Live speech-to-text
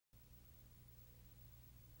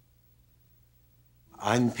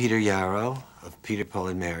I'm Peter Yarrow of Peter, Paul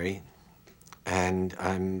and Mary, and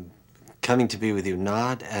I'm coming to be with you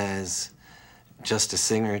not as just a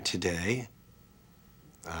singer today.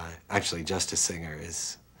 Actually, just a singer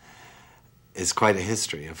is quite a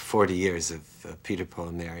history of 40 years of Peter, Paul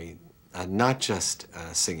and Mary, not just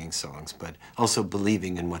singing songs, but also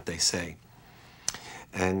believing in what they say.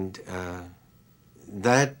 And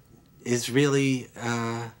that is really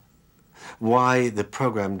why the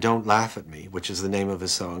program Don't Laugh at Me, which is the name of a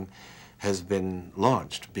song, has been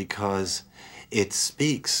launched, because it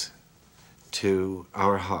speaks to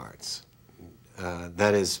our hearts.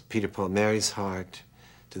 That is Peter, Paul, Mary's heart,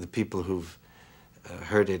 to the people who've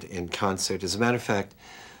heard it in concert. As a matter of fact,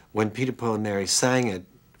 when Peter, Paul, and Mary sang it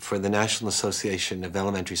for the National Association of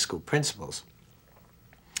Elementary School Principals,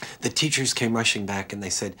 the teachers came rushing back and they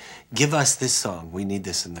said, "Give us this song, we need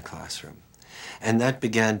this in the classroom." And that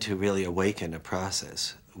began to really awaken a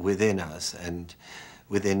process within us and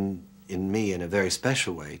in me in a very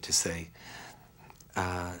special way to say,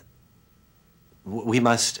 we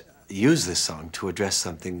must use this song to address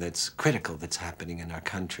something that's critical that's happening in our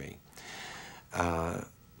country.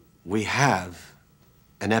 We have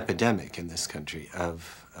an epidemic in this country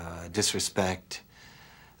of disrespect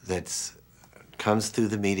that comes through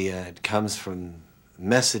the media. It comes from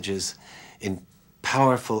messages in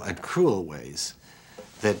powerful and cruel ways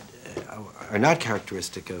that are not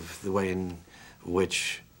characteristic of the way in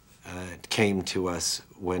which it came to us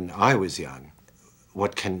when I was young.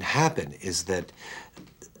 What can happen is that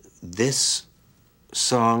this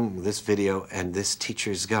song, this video, and this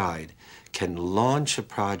teacher's guide can launch a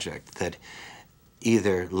project that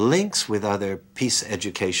either links with other peace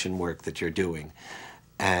education work that you're doing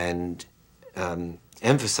and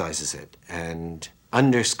emphasizes it and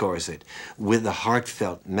underscores it with the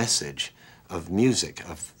heartfelt message of music,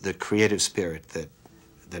 of the creative spirit that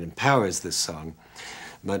empowers this song.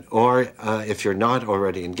 Or if you're not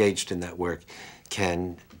already engaged in that work,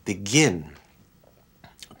 can begin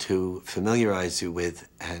to familiarize you with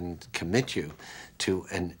and commit you to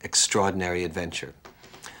an extraordinary adventure.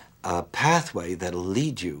 A pathway that'll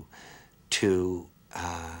lead you to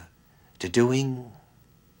doing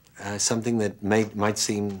something that might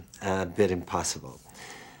seem a bit impossible.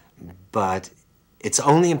 But it's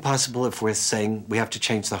only impossible if we're saying we have to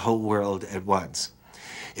change the whole world at once.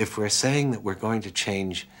 If we're saying that we're going to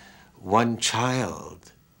change one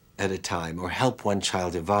child at a time, or help one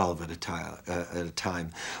child evolve at a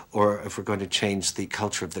time, or if we're going to change the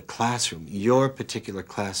culture of the classroom, your particular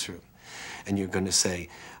classroom, and you're going to say,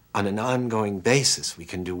 on an ongoing basis, we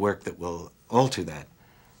can do work that will alter that,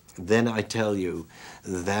 then I tell you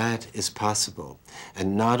that is possible.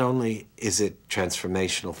 And not only is it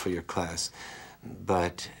transformational for your class,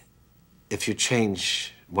 but if you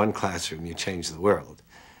change one classroom, you change the world.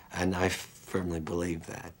 And I firmly believe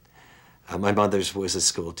that. My mother was a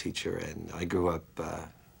school teacher, and I grew up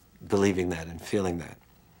believing that and feeling that.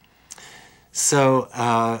 So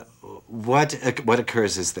what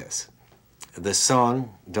occurs is this. The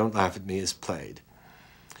song, Don't Laugh at Me, is played.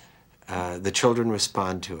 The children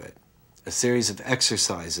respond to it. A series of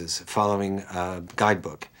exercises following a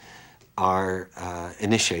guidebook are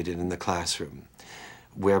initiated in the classroom,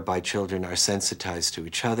 whereby children are sensitized to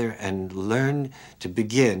each other and learn to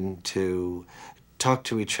begin to talk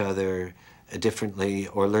to each other differently,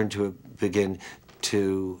 or learn to begin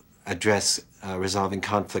to address resolving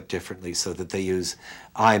conflict differently, so that they use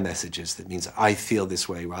I messages. That means I feel this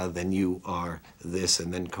way rather than you are this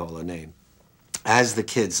and then call a name. As the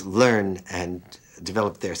kids learn and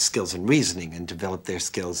develop their skills in reasoning and develop their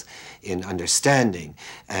skills in understanding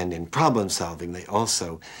and in problem solving, they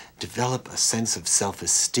also develop a sense of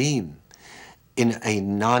self-esteem in a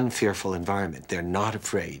non-fearful environment. They're not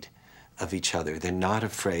afraid of each other. They're not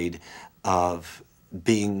afraid of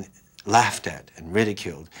being laughed at and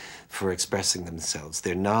ridiculed for expressing themselves.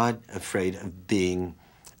 They're not afraid of being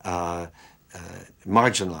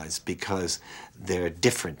marginalized because they're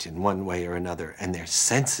different in one way or another, and they're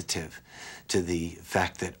sensitive to the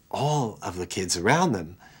fact that all of the kids around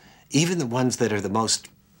them, even the ones that are the most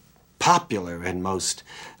popular and most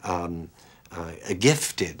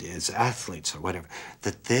gifted as athletes or whatever,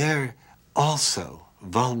 that they're also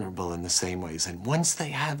vulnerable in the same ways. And once they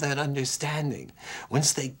have that understanding,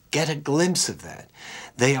 once they get a glimpse of that,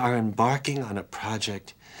 they are embarking on a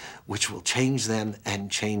project which will change them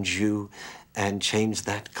and change you and change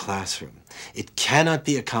that classroom. It cannot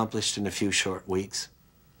be accomplished in a few short weeks.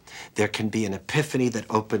 There can be an epiphany that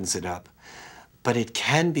opens it up, but it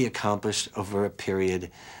can be accomplished over a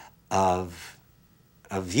period of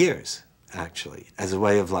years, actually, as a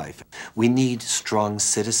way of life. We need strong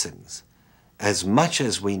citizens as much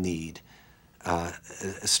as we need uh,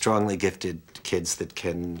 strongly gifted kids that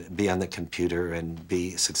can be on the computer and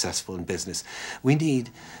be successful in business. We need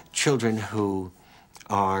children who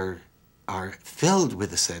are filled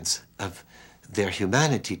with a sense of their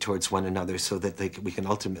humanity towards one another, so that we can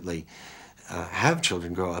ultimately have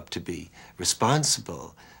children grow up to be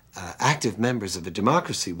responsible, active members of a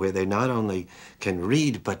democracy where they not only can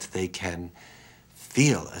read, but they can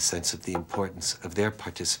feel a sense of the importance of their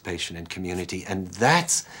participation in community. And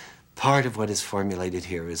that's part of what is formulated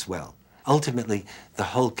here as well. Ultimately, the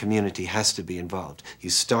whole community has to be involved. You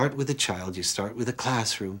start with a child, you start with a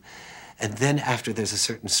classroom, and then after there's a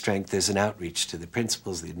certain strength, there's an outreach to the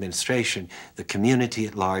principals, the administration, the community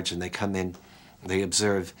at large, and they come in, they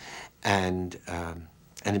observe, and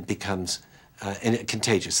it becomes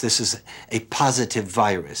contagious. This is a positive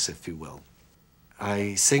virus, if you will.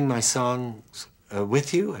 I sing my songs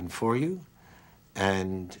with you and for you,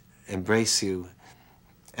 and embrace you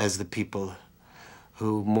as the people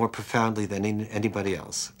who more profoundly than anybody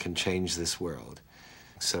else can change this world.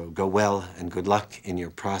 So go well and good luck in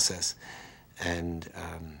your process, and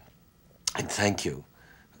thank you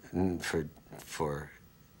for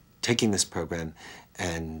taking this program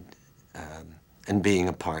and being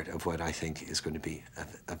a part of what I think is going to be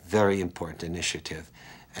a very important initiative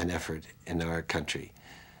and effort in our country.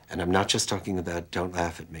 And I'm not just talking about Don't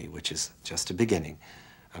Laugh at Me, which is just a beginning.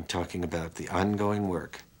 I'm talking about the ongoing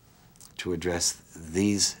work to address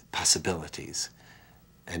these possibilities.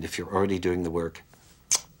 And if you're already doing the work,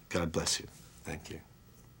 God bless you. Thank you.